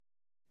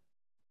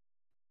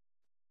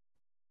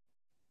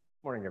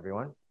Morning,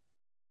 everyone.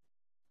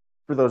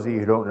 For those of you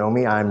who don't know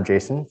me, I'm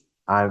Jason.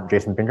 I'm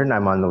Jason Pinkerton.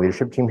 I'm on the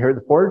leadership team here at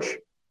the Forge.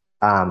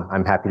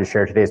 I'm happy to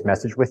share today's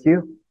message with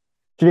you.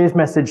 Today's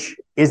message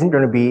isn't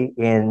going to be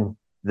in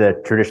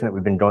the tradition that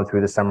we've been going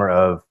through this summer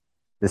of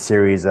the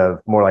series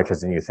of More Like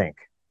Us Than You Think.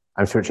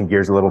 I'm switching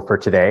gears a little for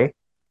today.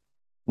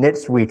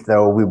 Next week,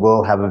 though, we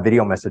will have a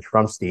video message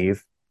from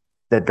Steve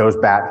that goes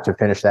back to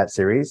finish that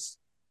series,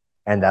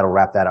 and that'll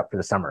wrap that up for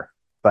the summer.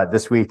 But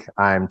this week,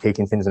 I'm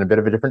taking things in a bit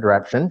of a different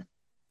direction.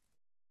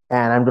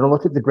 And I'm going to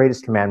look at the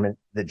greatest commandment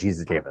that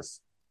Jesus gave us.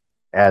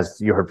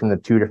 As you heard from the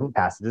two different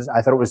passages,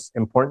 I thought it was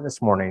important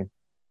this morning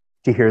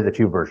to hear the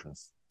two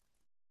versions,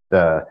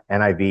 the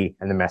NIV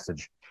and the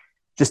Message,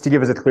 just to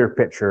give us a clear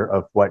picture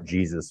of what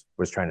Jesus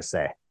was trying to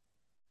say.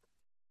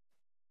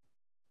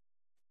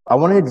 I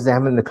want to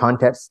examine the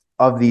context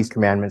of these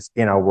commandments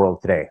in our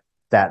world today.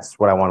 That's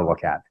what I want to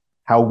look at,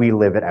 how we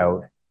live it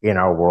out in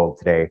our world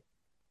today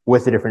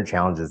with the different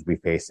challenges we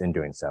face in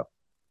doing so.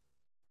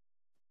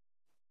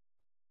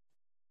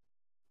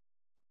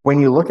 When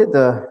you look at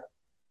the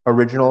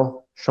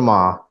original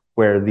Shema,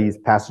 where these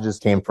passages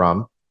came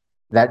from,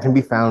 that can be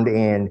found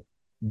in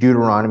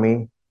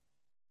Deuteronomy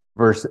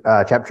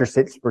chapter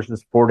 6,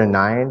 verses 4 to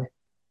 9,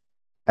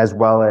 as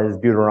well as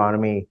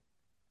Deuteronomy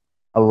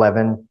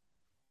 11,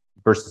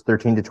 verses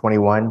 13 to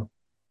 21,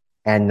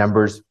 and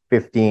Numbers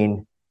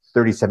 15,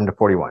 37 to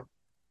 41.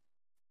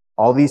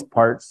 All these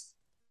parts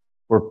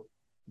were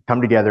come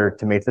together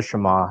to make the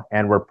Shema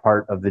and were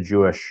part of the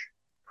Jewish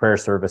prayer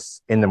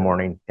service in the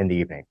morning and the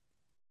evening.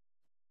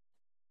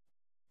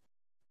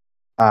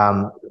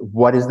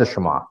 What is the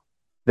Shema?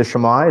 The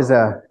Shema is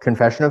a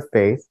confession of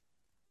faith,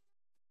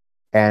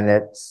 and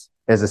it's,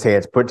 as I say,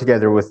 it's put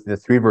together with the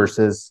three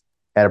verses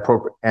and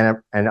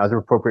other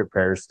appropriate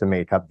prayers to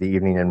make up the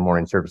evening and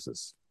morning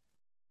services.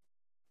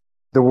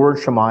 The word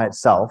Shema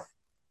itself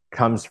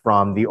comes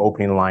from the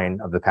opening line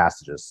of the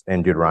passages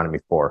in Deuteronomy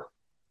 4.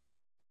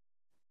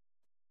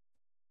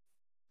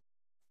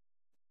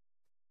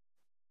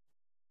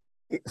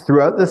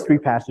 Throughout the three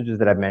passages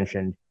that I've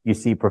mentioned, you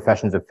see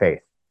professions of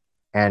faith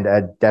and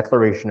a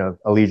declaration of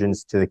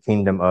allegiance to the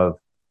kingdom of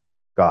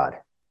God.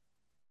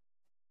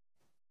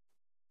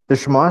 The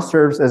Shema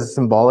serves as a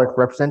symbolic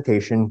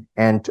representation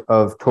and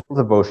of total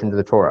devotion to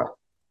the Torah.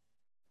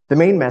 The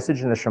main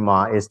message in the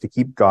Shema is to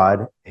keep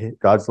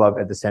God's love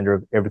at the center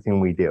of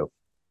everything we do,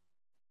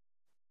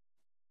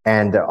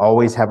 and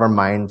always have our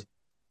mind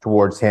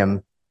towards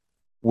Him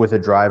with a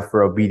drive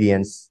for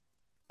obedience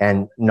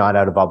and not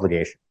out of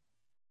obligation.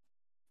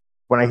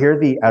 When I hear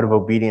the out of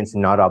obedience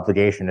and not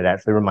obligation, it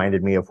actually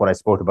reminded me of what I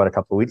spoke about a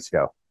couple of weeks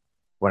ago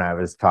when I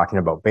was talking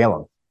about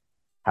Balaam,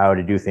 how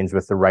to do things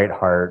with the right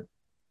heart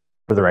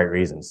for the right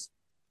reasons,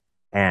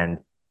 and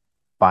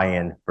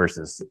buy-in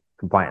versus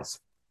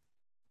compliance.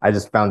 I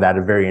just found that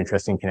a very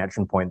interesting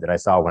connection point that I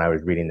saw when I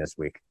was reading this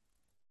week.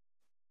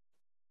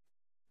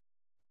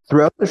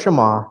 Throughout the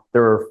Shema,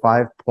 there are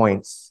 5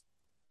 points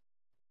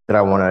that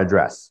I want to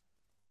address: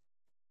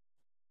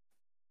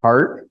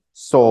 heart,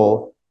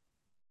 soul,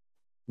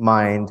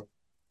 mind,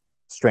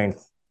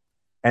 strength,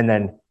 and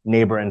then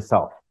neighbor and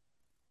self.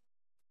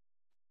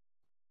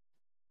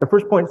 The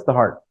first point is the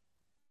heart.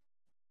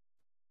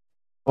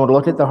 I want to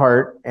look at the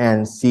heart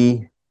and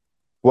see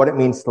what it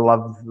means to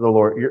love the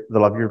Lord, to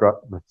love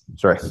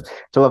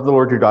the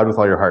Lord your God with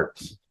all your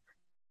heart.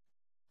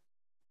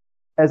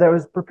 As I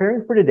was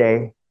preparing for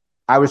today,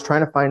 I was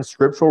trying to find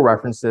scriptural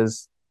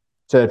references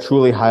to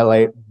truly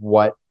highlight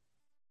what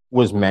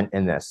was meant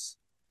in this.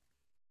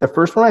 The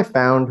first one I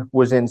found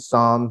was in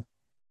Psalm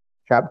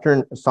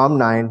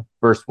 9,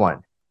 verse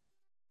 1.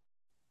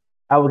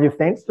 I will give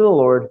thanks to the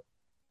Lord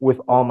with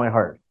all my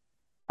heart.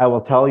 I will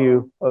tell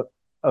you of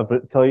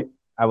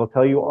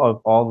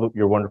all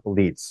your wonderful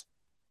deeds.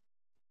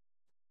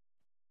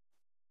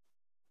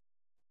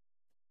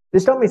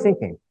 This got me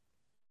thinking,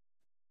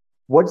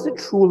 what does it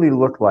truly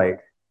look like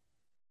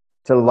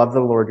to love the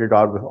Lord your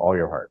God with all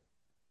your heart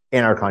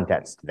in our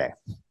context today?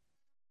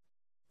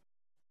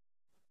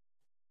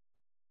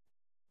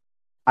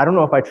 I don't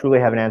know if I truly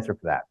have an answer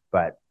for that,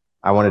 but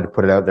I wanted to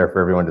put it out there for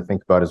everyone to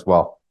think about as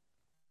well.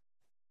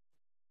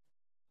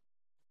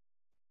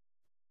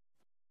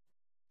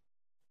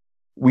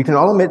 We can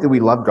all admit that we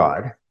love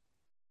God,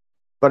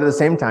 but at the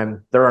same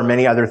time, there are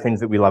many other things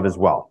that we love as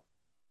well.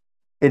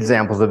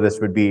 Examples of this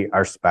would be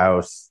our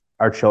spouse,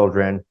 our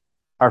children,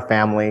 our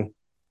family,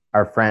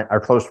 our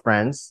close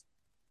friends,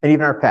 and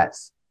even our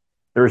pets.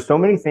 There are so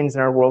many things in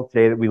our world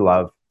today that we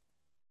love,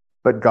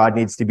 but God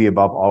needs to be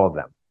above all of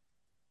them.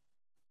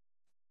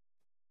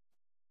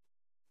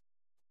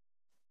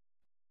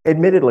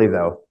 Admittedly,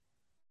 though,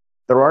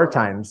 there are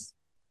times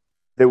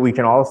that we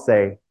can all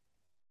say,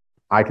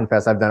 I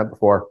confess I've done it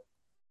before,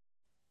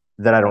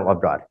 that I don't love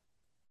God,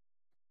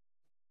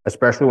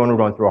 especially when we're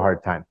going through a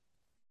hard time.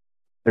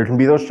 There can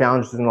be those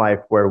challenges in life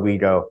where we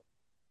go,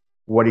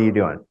 what are you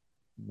doing?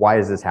 Why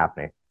is this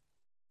happening?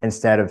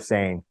 Instead of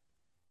saying,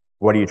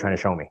 what are you trying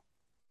to show me?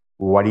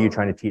 What are you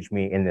trying to teach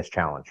me in this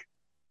challenge?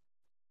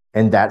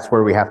 And that's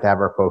where we have to have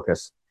our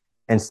focus.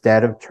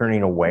 Instead of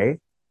turning away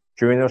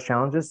during those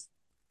challenges,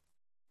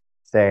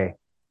 say,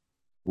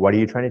 what are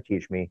you trying to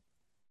teach me?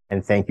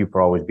 And thank you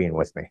for always being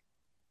with me.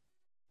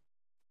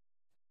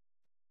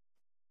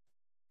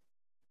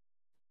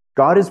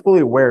 God is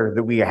fully aware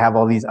that we have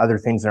all these other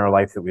things in our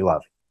life that we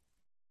love.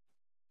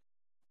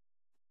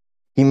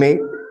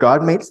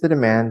 God makes the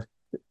demand.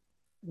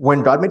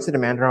 When God makes a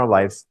demand in our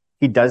lives,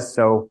 he does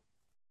so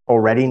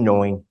already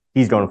knowing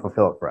he's going to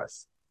fulfill it for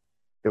us,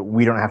 that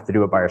we don't have to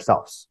do it by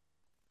ourselves.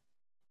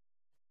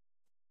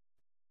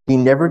 He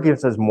never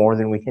gives us more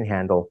than we can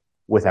handle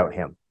without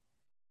him.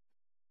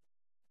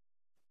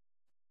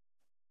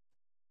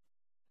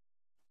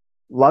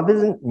 Love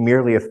isn't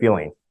merely a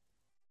feeling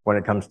when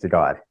it comes to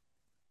God.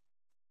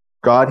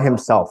 God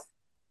himself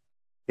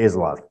is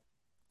love.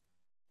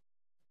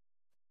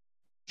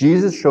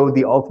 Jesus showed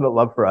the ultimate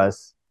love for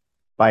us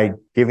by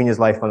giving his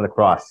life on the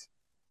cross,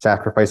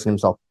 sacrificing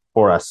himself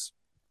for us.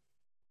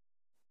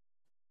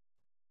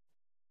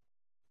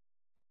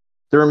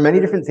 There are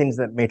many different things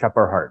that make up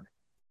our heart.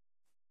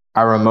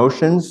 Our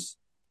emotions,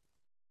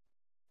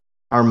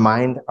 our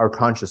mind, our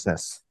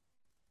consciousness.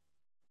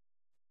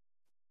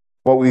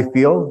 What we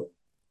feel,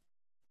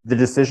 the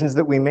decisions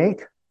that we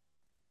make,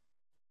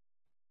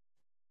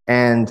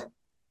 and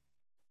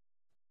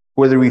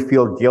whether we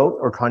feel guilt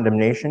or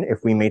condemnation if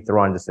we make the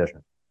wrong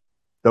decision.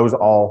 Those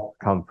all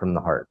come from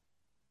the heart.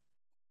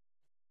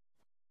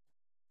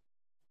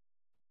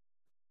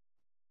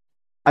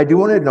 I do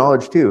want to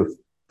acknowledge too,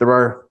 there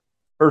are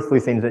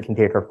earthly things that can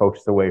take our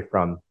focus away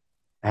from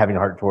having a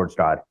heart towards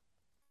God.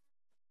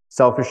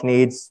 Selfish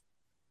needs,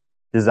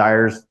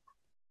 desires,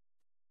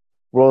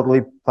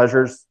 worldly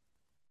pleasures,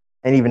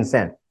 and even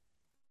sin.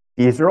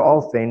 These are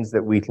all things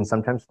that we can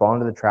sometimes fall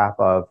into the trap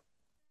of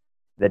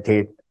that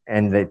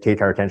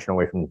take our attention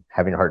away from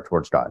having a heart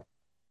towards God.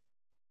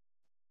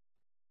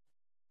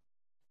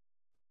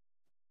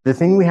 The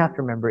thing we have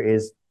to remember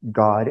is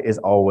God is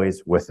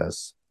always with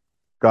us.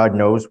 God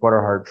knows what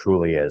our heart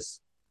truly is.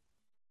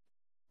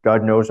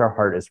 God knows our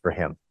heart is for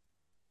him.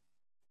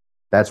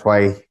 That's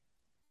why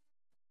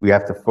we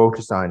have to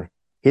focus on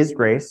his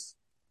grace,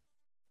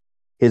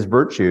 his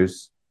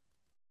virtues,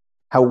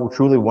 how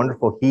truly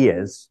wonderful he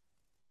is,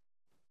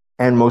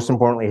 and most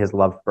importantly, his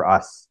love for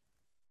us.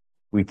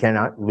 We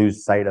cannot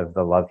lose sight of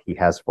the love he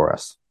has for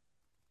us.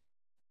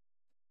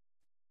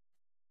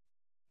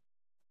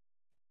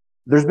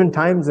 There's been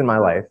times in my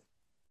life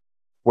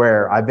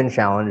where I've been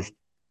challenged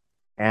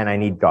and I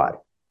need God.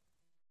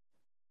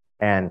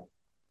 And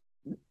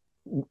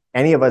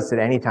any of us at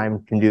any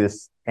time can do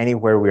this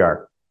anywhere we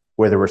are,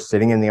 whether we're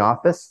sitting in the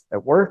office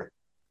at work,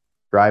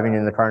 driving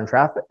in the car in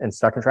traffic and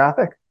stuck in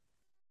traffic,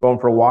 going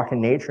for a walk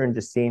in nature and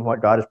just seeing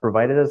what God has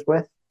provided us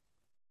with.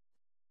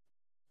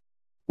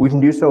 We can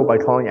do so by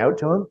calling out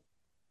to him,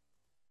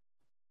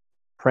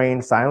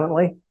 praying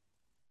silently,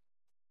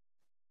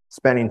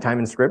 spending time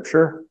in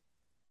scripture,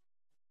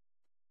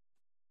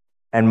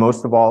 and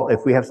most of all,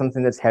 if we have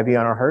something that's heavy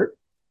on our heart,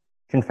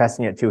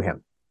 confessing it to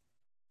him,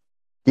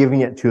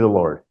 giving it to the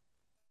Lord,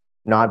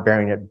 not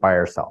bearing it by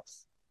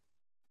ourselves.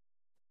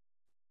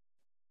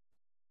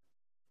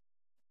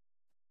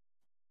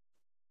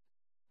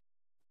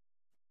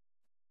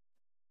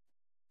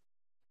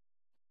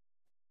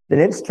 The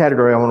next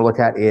category I want to look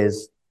at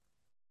is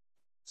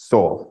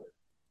soul.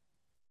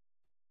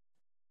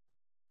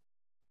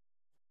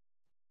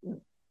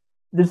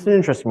 This is an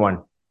interesting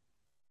one.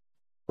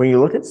 When you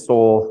look at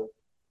soul,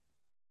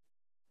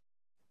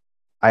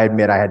 I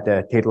admit I had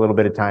to take a little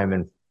bit of time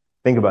and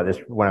think about this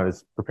when I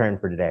was preparing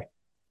for today.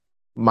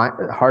 My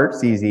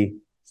heart's easy,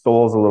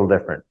 soul's a little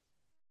different.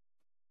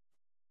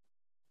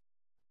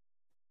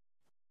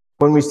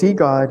 When we see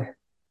God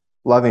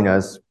loving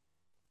us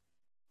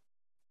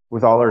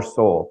with all our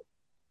soul,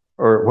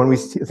 or when we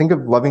think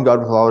of loving God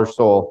with all our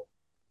soul,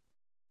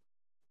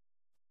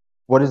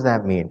 what does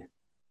that mean?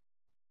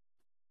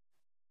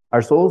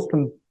 Our soul is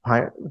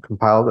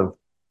compiled of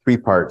three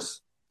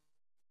parts: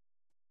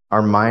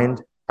 our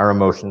mind, our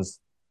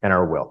emotions, and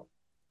our will.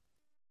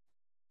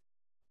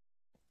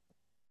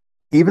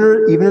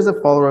 Even as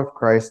a follower of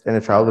Christ and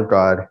a child of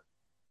God,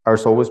 our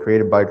soul was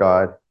created by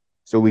God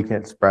so we can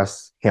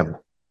express him.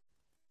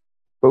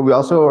 But we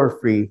also are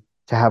free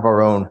to have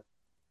our own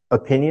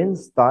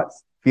opinions,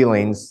 thoughts,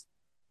 feelings,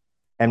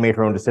 and make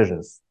our own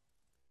decisions.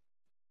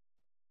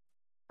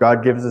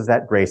 God gives us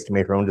that grace to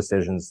make our own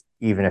decisions,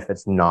 even if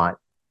it's not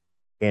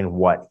in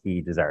what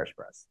he desires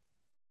for us.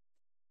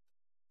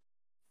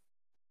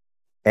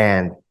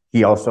 And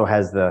he also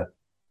has the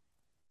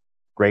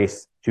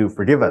grace to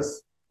forgive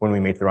us when we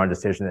make the wrong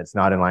decision that's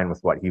not in line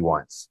with what he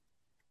wants.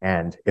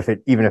 And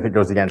even if it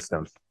goes against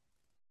him.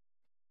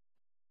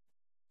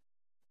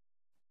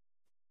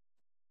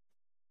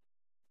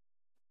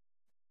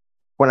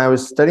 When I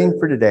was studying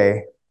for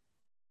today,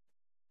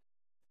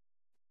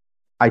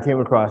 I came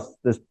across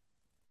this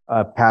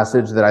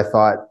passage that I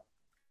thought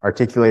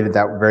articulated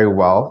that very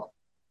well,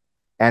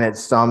 and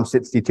it's Psalm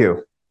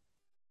 62.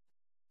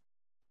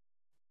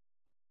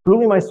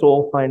 Truly my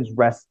soul finds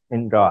rest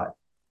in God.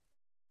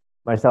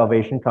 My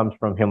salvation comes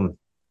from him.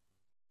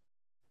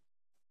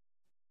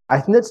 I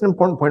think that's an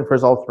important point for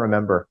us all to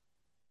remember,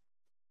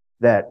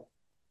 that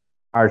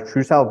Our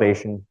true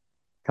salvation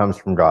comes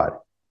from God.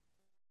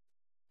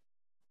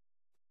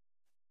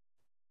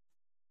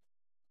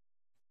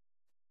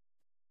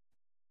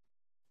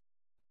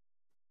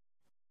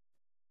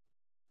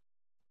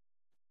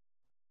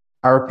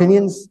 Our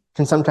opinions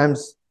can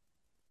sometimes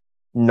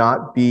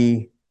not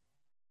be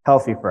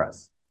healthy for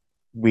us.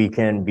 We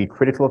can be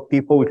critical of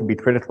people. We can be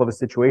critical of a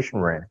situation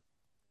we're in.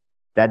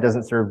 That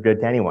doesn't serve good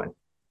to anyone.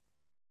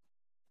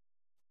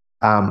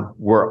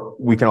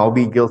 We can all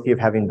be guilty of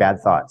having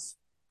bad thoughts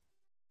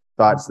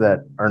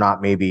that are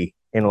not maybe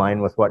in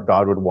line with what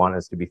God would want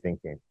us to be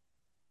thinking.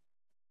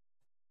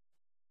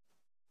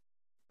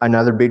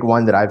 Another big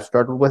one that I've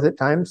struggled with at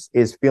times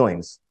is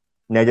feelings,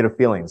 negative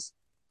feelings.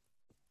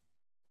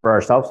 For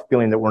ourselves,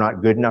 feeling that we're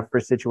not good enough for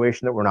a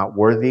situation, that we're not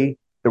worthy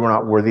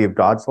of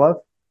God's love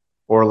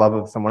or love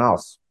of someone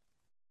else.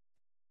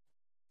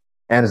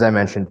 And as I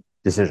mentioned,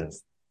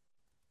 decisions.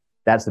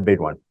 That's the big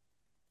one.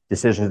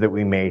 Decisions that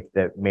we make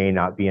that may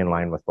not be in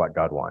line with what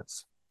God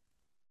wants.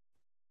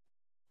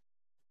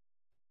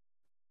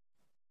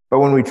 But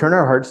when we turn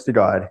our hearts to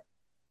God,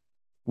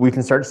 we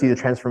can start to see the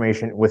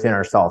transformation within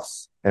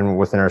ourselves and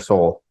within our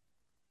soul,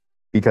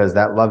 because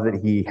that love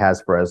that he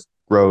has for us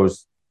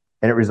grows,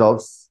 and it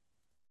results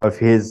of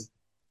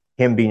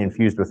him being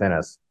infused within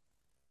us.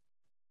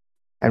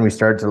 And we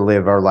start to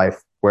live our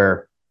life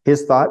where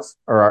his thoughts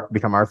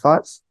become our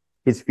thoughts,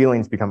 his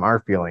feelings become our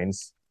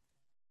feelings,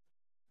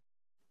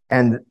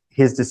 and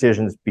his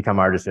decisions become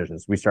our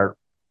decisions. We start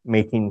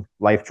making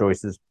life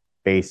choices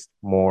based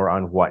more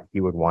on what he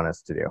would want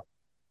us to do.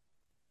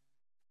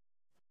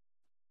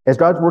 As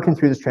God's working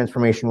through this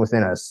transformation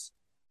within us,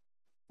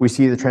 we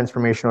see the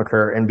transformation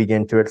occur and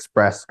begin to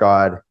express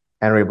God,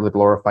 and are able to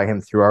glorify him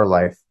through our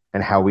life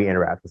and how we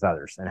interact with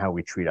others and how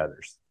we treat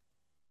others.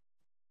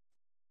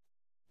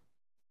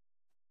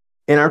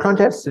 In our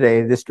context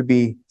today, this could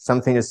be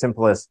something as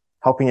simple as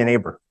helping a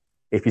neighbor.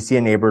 If you see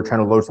a neighbor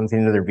trying to load something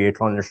into their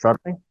vehicle and they're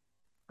struggling,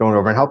 going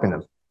over and helping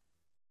them.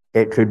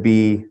 It could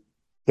be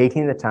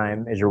taking the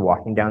time as you're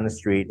walking down the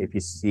street.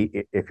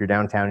 If you're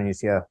downtown and you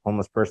see a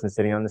homeless person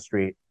sitting on the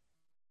street,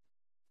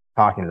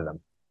 talking to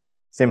them,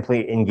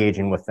 simply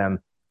engaging with them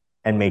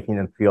and making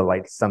them feel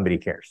like somebody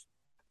cares.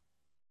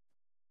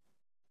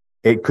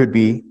 It could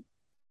be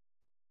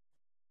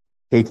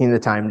taking the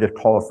time to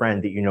call a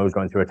friend that you know is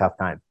going through a tough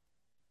time.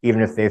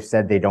 Even if they've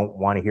said they don't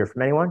want to hear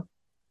from anyone,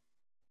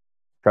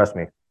 trust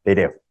me, they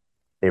do.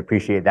 They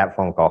appreciate that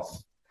phone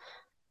call.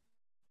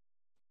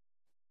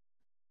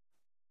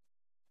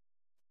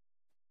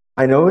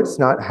 I know it's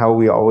not how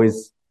we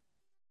always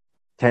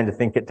tend to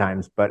think at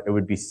times, but it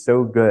would be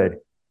so good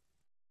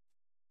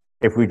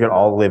if we could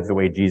all live the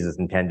way Jesus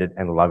intended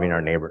and loving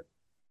our neighbor.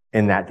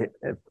 In that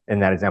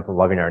example,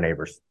 loving our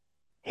neighbors,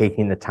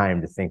 taking the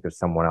time to think of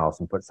someone else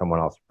and put someone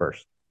else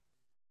first.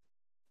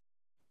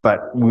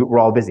 But we're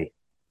all busy,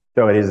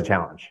 so it is a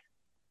challenge.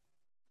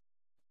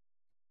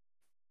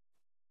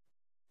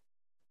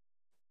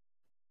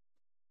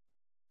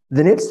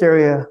 The next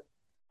area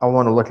I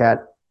want to look at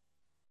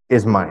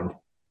is mind.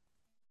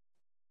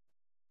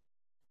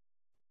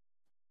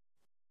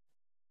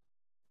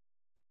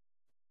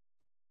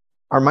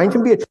 Our mind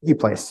can be a tricky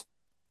place.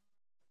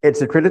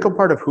 It's a critical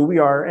part of who we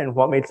are and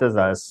what makes us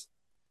us.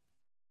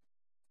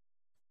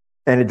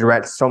 And it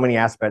directs so many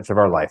aspects of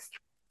our life.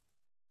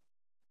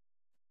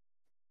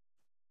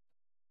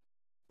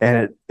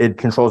 And it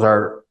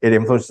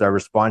influences our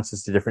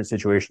responses to different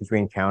situations we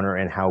encounter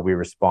and how we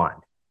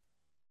respond.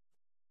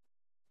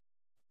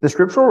 The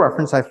scriptural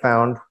reference I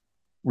found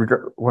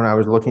when I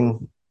was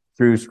looking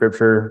through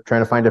scripture,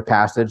 trying to find a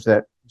passage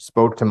that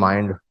spoke to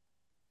mind,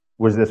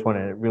 was this one.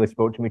 And it really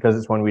spoke to me because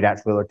it's one we'd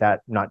actually looked at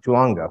not too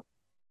long ago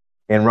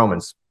in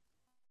Romans.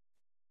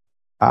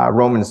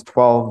 Romans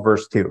 12,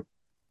 verse 2.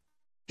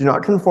 Do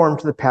not conform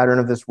to the pattern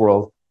of this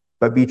world,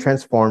 but be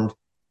transformed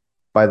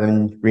by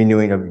the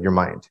renewing of your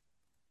mind.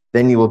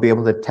 Then you will be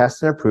able to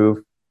test and approve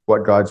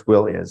what God's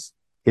will is,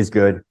 his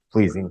good,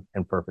 pleasing,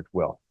 and perfect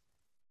will.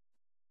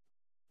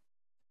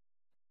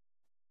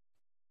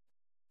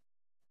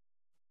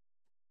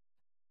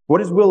 What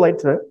does will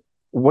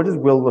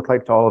look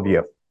like to all of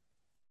you?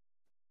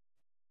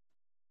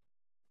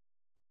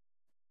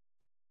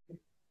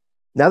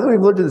 Now that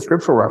we've looked at the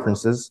scriptural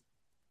references,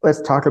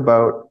 let's talk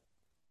about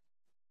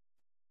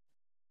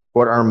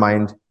what our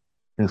mind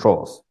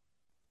controls.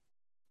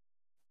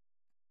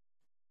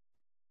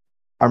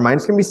 Our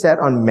minds can be set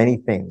on many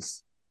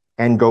things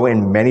and go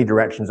in many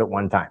directions at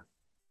one time.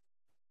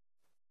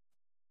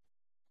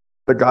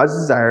 But God's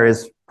desire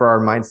is for our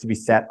minds to be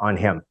set on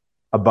him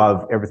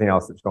above everything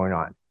else that's going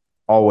on.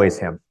 Always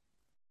him.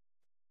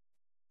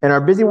 In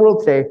our busy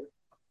world today,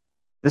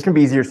 this can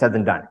be easier said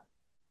than done.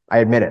 I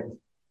admit it.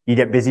 You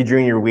get busy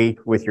during your week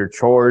with your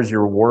chores,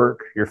 your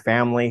work, your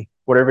family,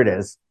 whatever it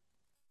is.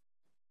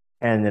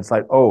 And it's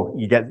like, oh,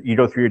 you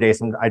go through your day.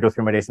 I go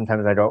through my day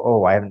sometimes. I go,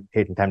 oh, I haven't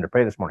taken time to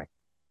pray this morning.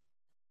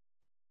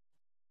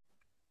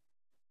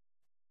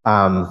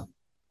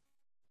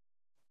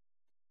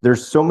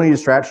 There's so many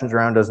distractions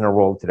around us in our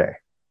world today,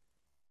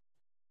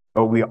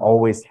 but we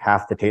always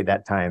have to take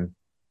that time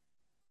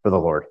for the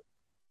Lord.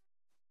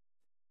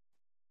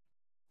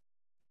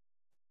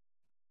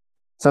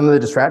 Some of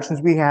the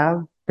distractions we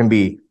have can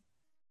be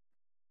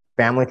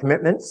family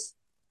commitments,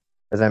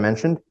 as I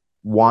mentioned,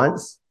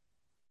 wants,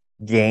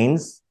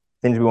 gains,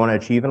 things we want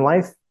to achieve in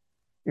life,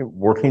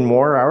 working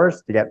more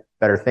hours to get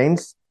better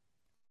things.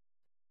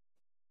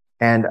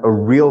 And a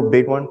real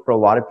big one for a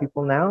lot of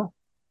people now,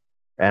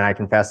 and I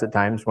confess at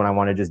times when I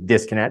want to just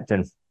disconnect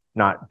and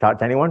not talk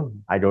to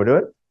anyone, I go to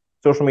it,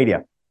 social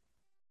media.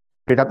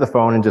 Pick up the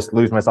phone and just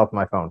lose myself in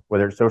my phone,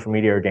 whether it's social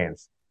media or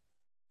games.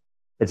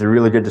 It's a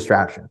really good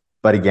distraction.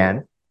 But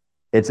again,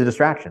 it's a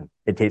distraction.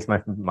 It takes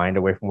my mind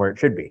away from where it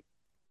should be.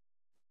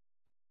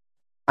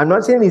 I'm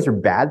not saying these are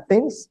bad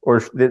things or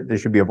that they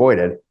should be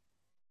avoided.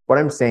 What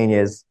I'm saying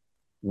is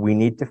we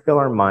need to fill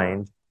our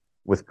mind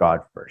with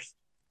God first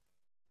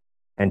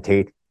and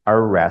take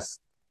our rest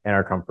and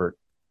our comfort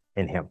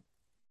in Him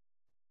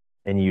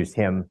and use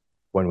Him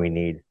when we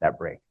need that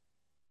break.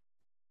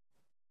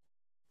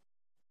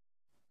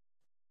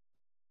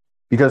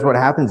 Because what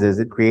happens is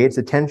it creates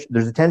a tension.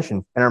 There's a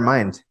tension in our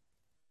mind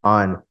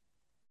on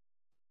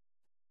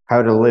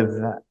how to live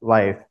that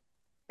life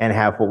and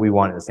have what we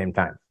want at the same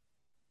time.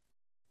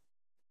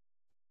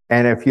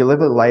 And if you live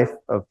a life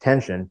of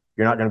tension,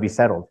 you're not going to be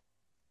settled.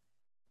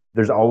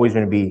 There's always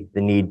going to be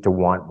the need to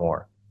want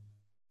more,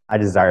 a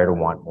desire to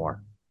want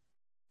more.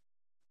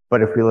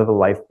 But if we live a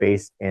life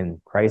based in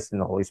Christ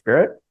and the Holy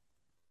Spirit,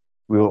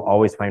 we will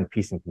always find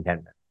peace and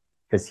contentment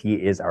because He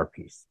is our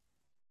peace.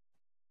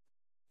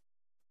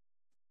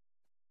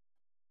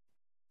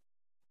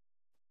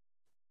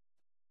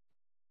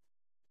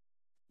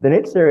 The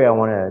next area I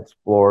want to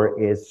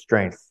explore is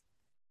strength.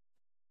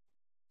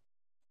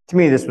 To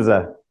me, this was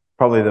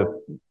probably the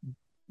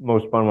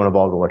most fun one of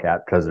all to look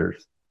at because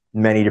there's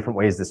many different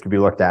ways this could be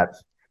looked at.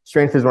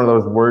 Strength is one of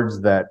those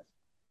words that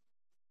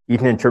you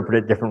can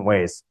interpret it different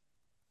ways.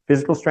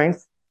 Physical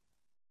strength,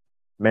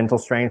 mental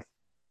strength,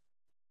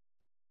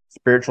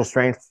 spiritual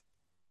strength.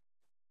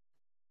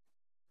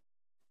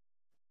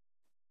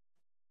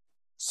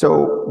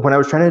 So when I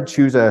was trying to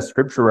choose a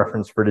scripture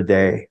reference for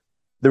today,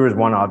 there was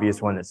one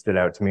obvious one that stood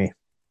out to me.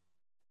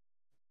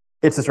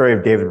 It's the story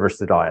of David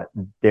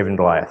and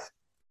Goliath.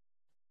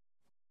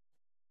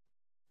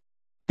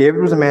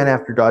 David was a man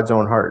after God's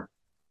own heart.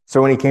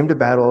 So when he came to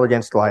battle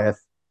against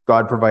Goliath,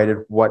 God provided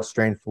what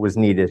strength was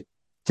needed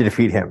to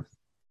defeat him.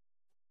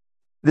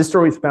 This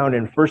story is found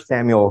in 1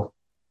 Samuel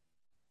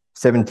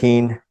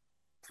 17,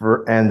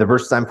 and the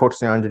verses I'm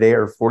focusing on today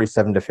are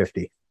 47 to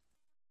 50.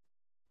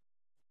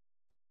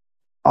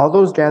 All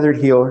those gathered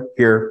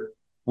here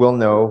will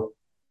know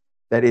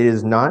that it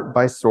is not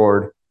by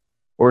sword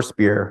or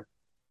spear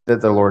that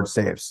the Lord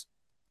saves.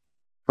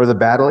 For the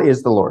battle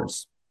is the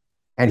Lord's,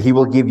 and He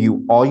will give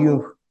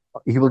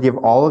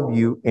all of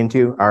you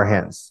into our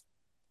hands.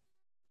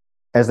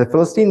 As the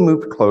Philistine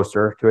moved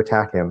closer to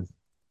attack him,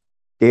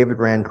 David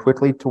ran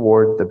quickly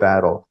toward the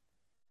battle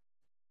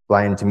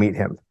line to meet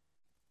him.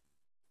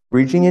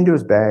 Reaching into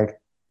his bag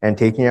and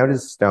taking out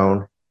his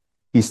stone,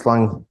 he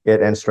slung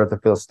it and struck the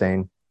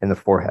Philistine in the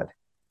forehead.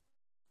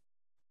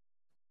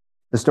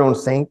 The stone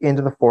sank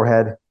into the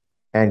forehead,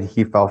 and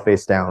he fell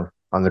face down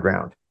on the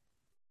ground.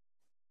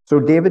 So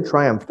David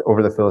triumphed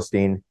over the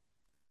Philistine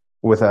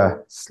with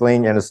a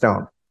sling and a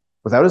stone.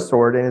 Without a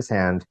sword in his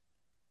hand,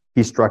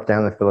 he struck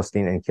down the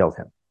Philistine and killed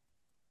him.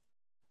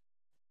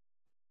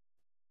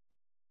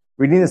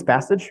 Reading this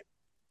passage,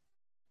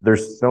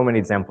 there's so many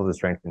examples of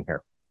strength in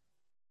here.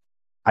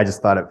 I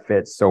just thought it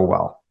fits so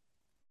well.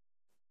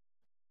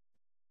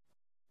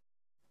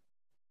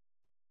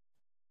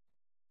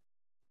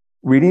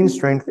 Reading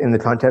strength in the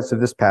context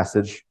of this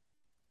passage,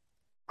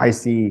 I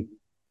see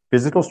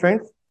physical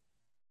strength,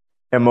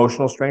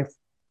 emotional strength,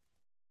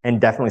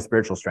 and definitely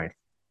spiritual strength,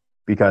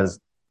 because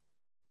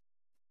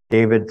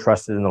David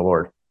trusted in the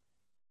Lord.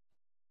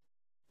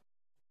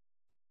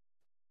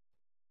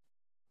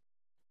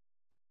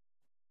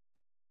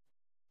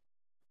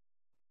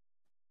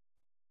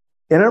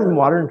 In our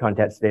modern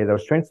context today, though,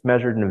 strength is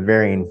measured in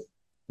varying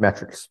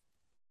metrics.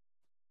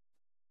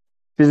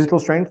 Physical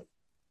strength,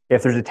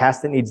 if there's a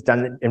task that needs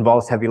done that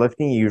involves heavy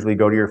lifting, you usually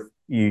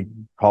you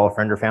call a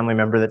friend or family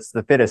member that's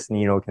the fittest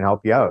and can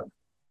help you out.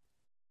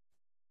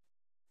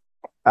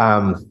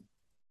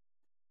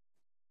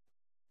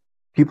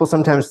 People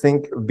sometimes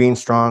think of being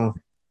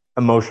strong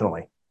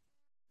emotionally,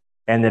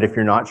 and that if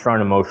you're not strong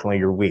emotionally,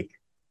 you're weak.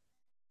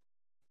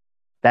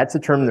 That's a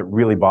term that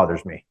really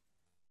bothers me.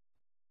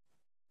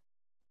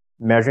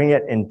 Measuring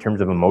it in terms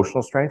of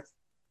emotional strength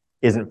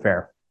isn't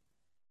fair,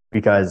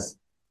 because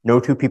no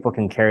two people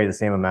can carry the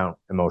same amount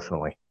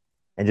emotionally.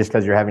 And just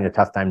because you're having a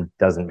tough time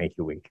doesn't make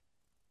you weak.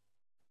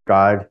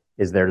 God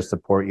is there to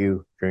support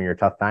you during your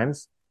tough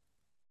times.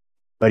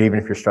 But even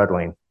if you're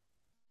struggling,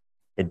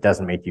 it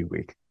doesn't make you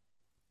weak.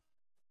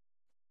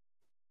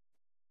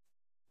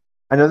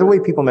 Another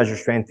way people measure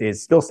strength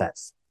is skill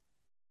sets.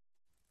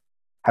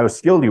 How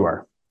skilled you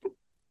are,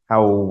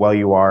 how well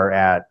you are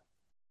at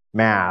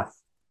math,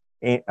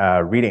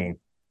 reading,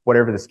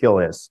 whatever the skill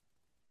is.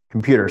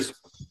 Computers.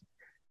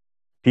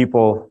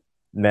 People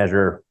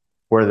measure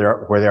where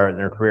they are in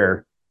their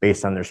career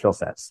based on their skill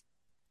sets.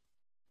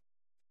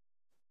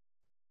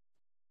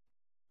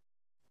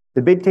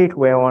 The big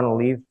takeaway I want to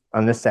leave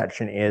on this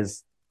section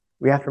is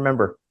we have to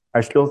remember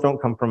our skills don't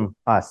come from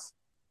us.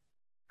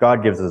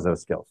 God gives us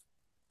those skills.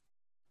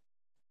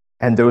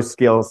 And those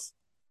skills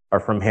are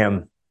from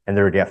Him, and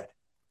they're a gift.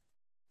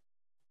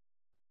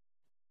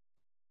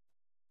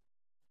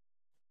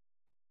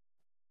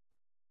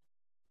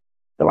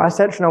 The last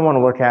section I want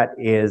to look at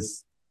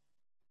is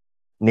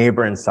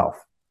neighbor and self.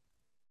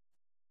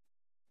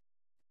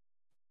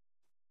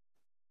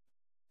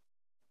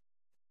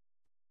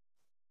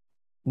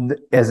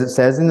 As it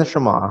says in the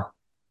Shema,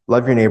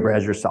 love your neighbor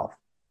as yourself.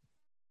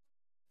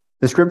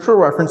 The scriptural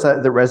reference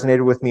that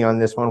resonated with me on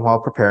this one while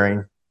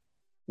preparing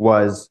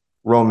was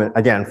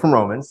from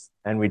Romans,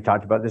 and we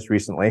talked about this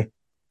recently,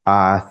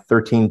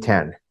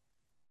 13:10.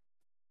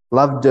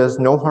 Love does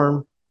no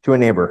harm to a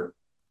neighbor.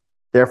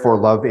 Therefore,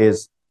 love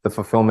is the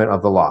fulfillment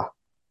of the law.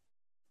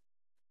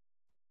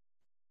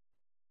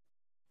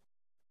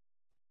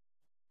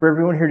 For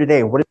everyone here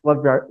today, what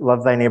does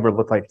love thy neighbor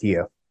look like to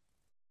you?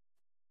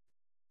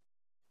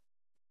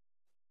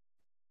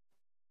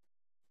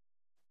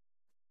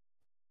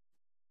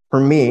 For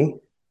me,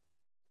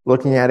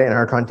 looking at it in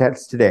our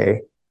context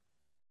today,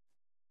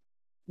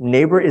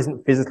 neighbor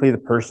isn't physically the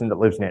person that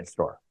lives next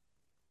door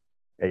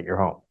at your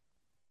home.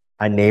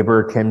 A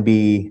neighbor can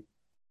be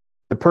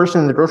the person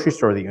in the grocery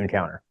store that you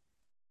encounter,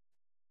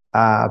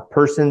 a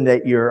person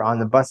that you're on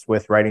the bus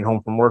with riding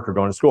home from work or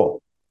going to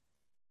school,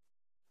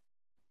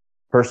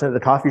 person at the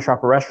coffee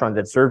shop or restaurant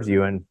that serves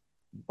you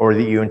or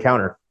that you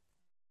encounter.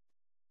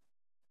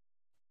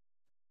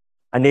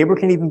 A neighbor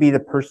can even be the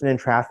person in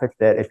traffic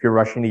that if you're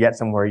rushing to get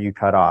somewhere, you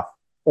cut off,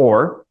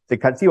 or that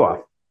cuts you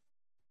off.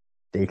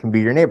 They can be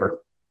your neighbor.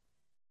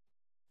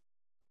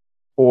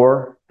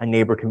 Or a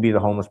neighbor can be the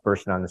homeless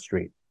person on the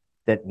street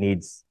that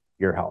needs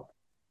your help.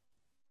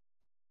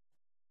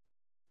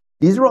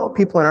 These are all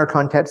people in our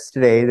context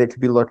today that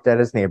could be looked at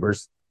as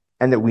neighbors,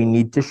 and that we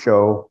need to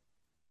show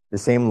the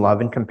same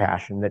love and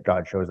compassion that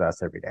God shows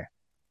us every day.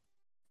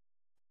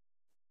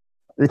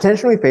 The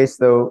tension we face,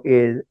 though,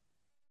 is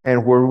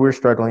when we're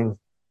struggling,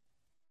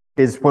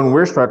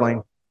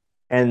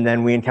 and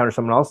then we encounter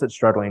someone else that's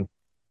struggling.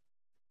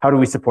 How do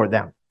we support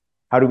them?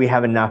 How do we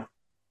have enough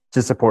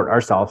to support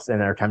ourselves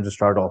in our times of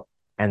struggle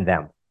and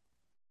them?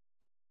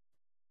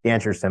 The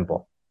answer is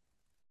simple.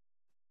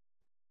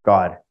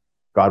 God.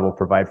 God will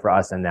provide for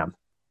us and them.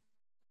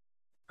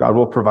 God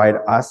will provide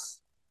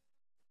us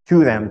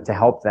to them to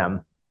help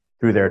them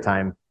through their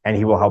time, and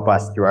He will help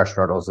us through our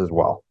struggles as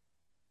well.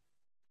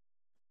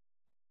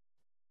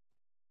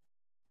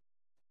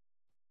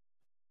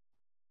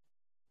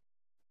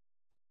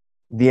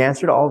 The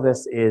answer to all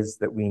this is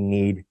that we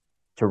need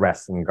to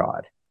rest in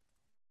God.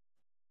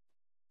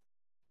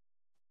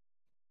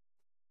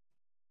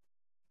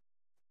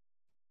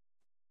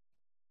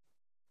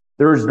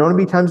 There is going to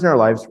be times in our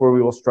lives where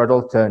we will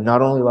struggle to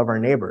not only love our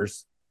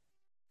neighbors,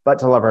 but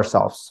to love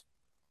ourselves.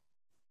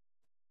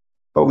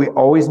 But we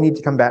always need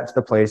to come back to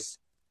the place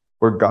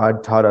where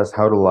God taught us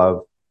how to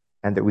love,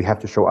 and that we have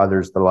to show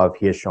others the love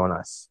He has shown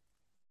us.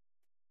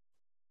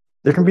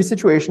 There can be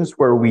situations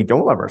where we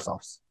don't love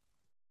ourselves.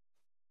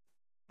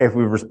 If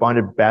we've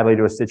responded badly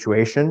to a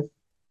situation,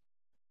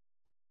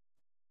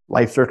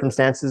 life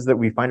circumstances that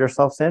we find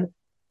ourselves in,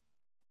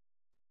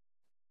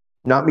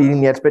 not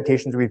meeting the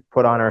expectations we've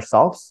put on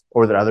ourselves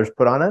or that others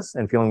put on us,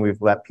 and feeling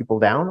we've let people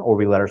down or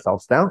we let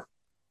ourselves down.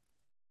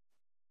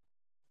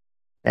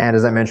 And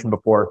as I mentioned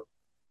before,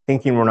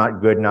 thinking we're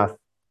not good enough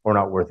or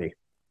not worthy.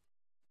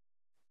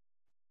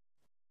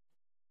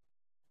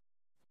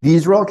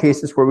 These are all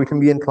cases where we can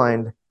be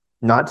inclined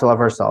not to love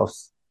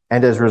ourselves,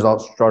 and as a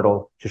result,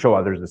 struggle to show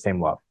others the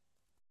same love.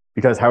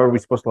 Because how are we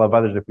supposed to love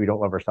others if we don't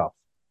love ourselves?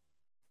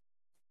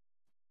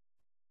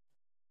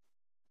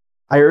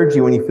 I urge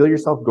you, when you feel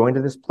yourself going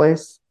to this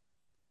place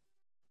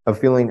of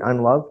feeling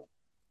unloved,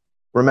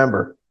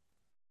 remember,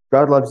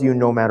 God loves you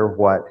no matter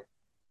what,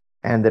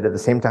 and that at the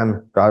same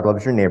time, God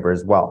loves your neighbor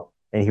as well,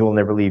 and He will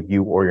never leave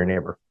you or your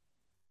neighbor.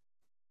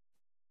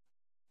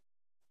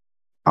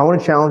 I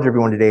want to challenge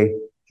everyone today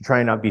to try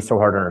and not be so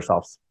hard on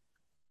ourselves.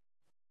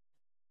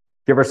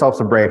 Give ourselves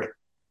a break.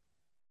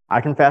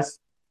 I confess,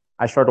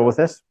 I struggle with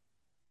this,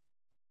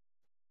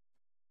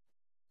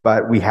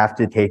 but we have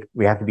to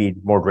be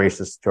more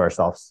gracious to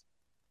ourselves.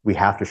 We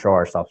have to show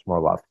ourselves more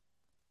love.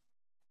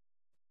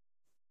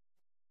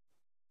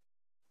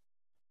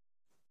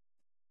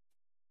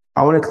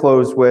 I want to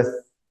close with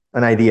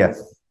an idea.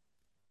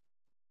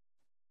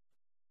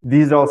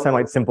 These all sound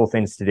like simple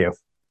things to do.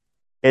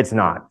 It's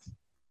not.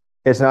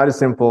 It's not as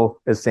simple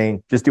as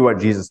saying, just do what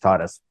Jesus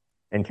taught us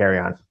and carry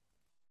on.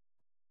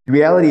 The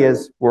reality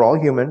is, we're all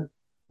human.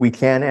 We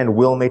can and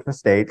will make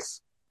mistakes.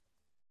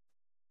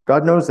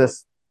 God knows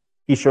this.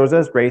 He shows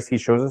us grace. He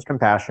shows us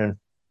compassion.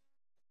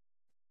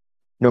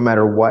 No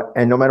matter what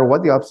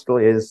the obstacle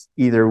is,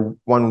 either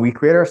one we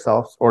create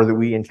ourselves or that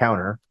we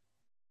encounter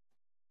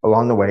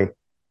along the way,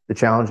 the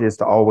challenge is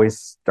to always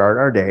start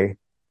our day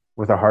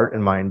with our heart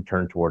and mind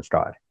turned towards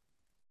God,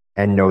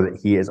 and know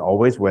that He is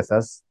always with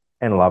us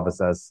and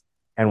loves us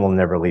and will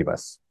never leave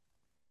us.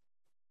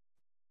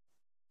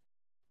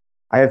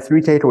 I have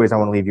 3 takeaways I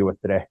want to leave you with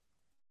today.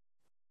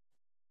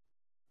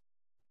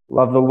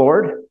 Love the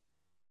Lord,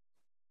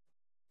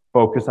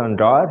 focus on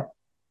God,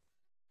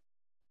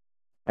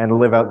 and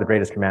live out the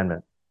greatest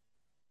commandment.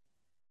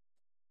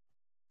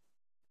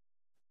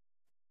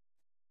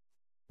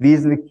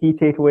 These are the key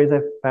takeaways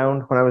I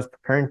found when I was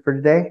preparing for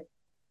today.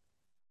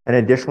 And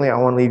additionally, I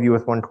want to leave you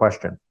with one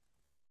question.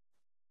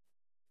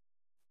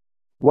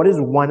 What is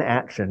one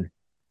action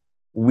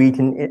we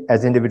can,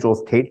 as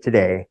individuals, take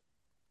today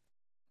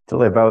to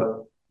live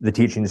out the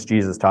teachings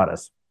Jesus taught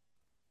us?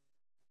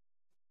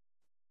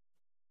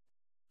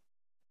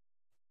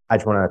 I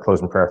just want to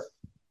close in prayer.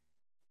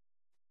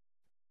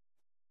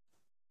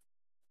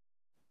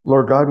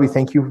 Lord God, we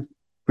thank you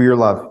for your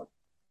love.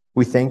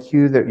 We thank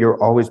you that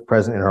you're always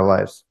present in our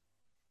lives.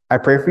 I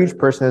pray for each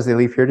person as they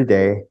leave here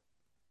today,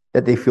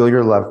 that they feel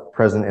your love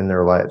present in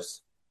their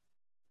lives.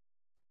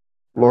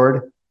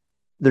 Lord,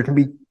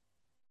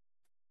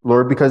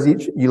 because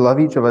you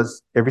love each of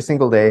us every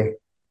single day,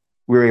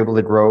 we're able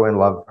to grow and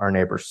love our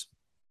neighbors.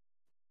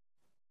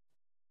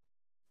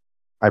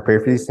 I pray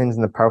for these things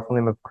in the powerful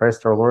name of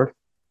Christ our Lord.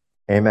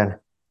 Amen.